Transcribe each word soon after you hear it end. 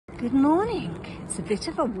Good morning. It's a bit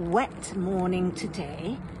of a wet morning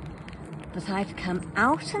today, but I've come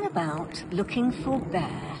out and about looking for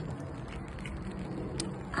Bear.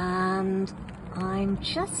 And I'm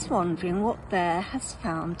just wondering what Bear has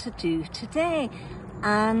found to do today.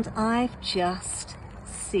 And I've just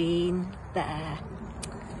seen Bear.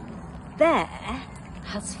 Bear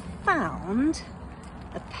has found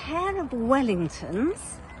a pair of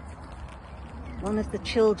Wellingtons. One of the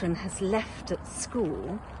children has left at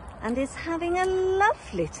school and is having a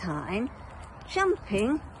lovely time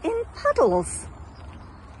jumping in puddles.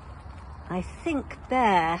 I think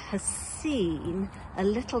Bear has seen a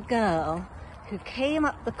little girl who came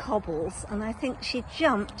up the cobbles, and I think she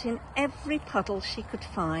jumped in every puddle she could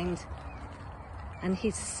find. And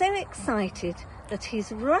he's so excited that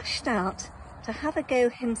he's rushed out to have a go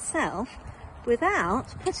himself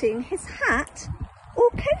without putting his hat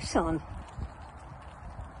or coat on.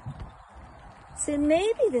 So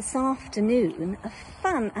maybe this afternoon a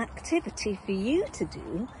fun activity for you to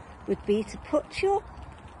do would be to put your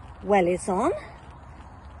wellies on,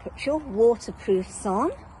 put your waterproofs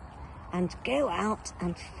on, and go out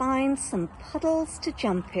and find some puddles to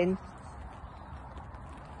jump in.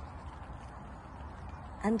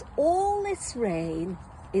 And all this rain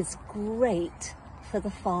is great for the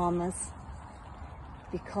farmers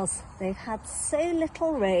because they've had so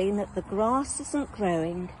little rain that the grass isn't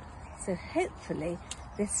growing. So hopefully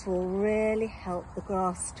this will really help the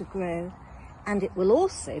grass to grow. And it will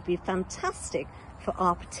also be fantastic for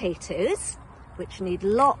our potatoes, which need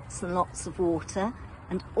lots and lots of water,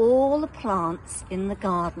 and all the plants in the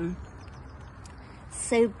garden.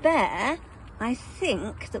 So Bear, I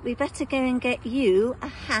think that we better go and get you a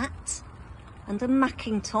hat and a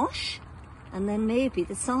Macintosh, and then maybe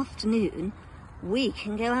this afternoon we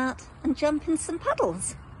can go out and jump in some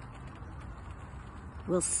puddles.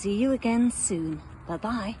 We'll see you again soon.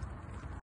 Bye-bye.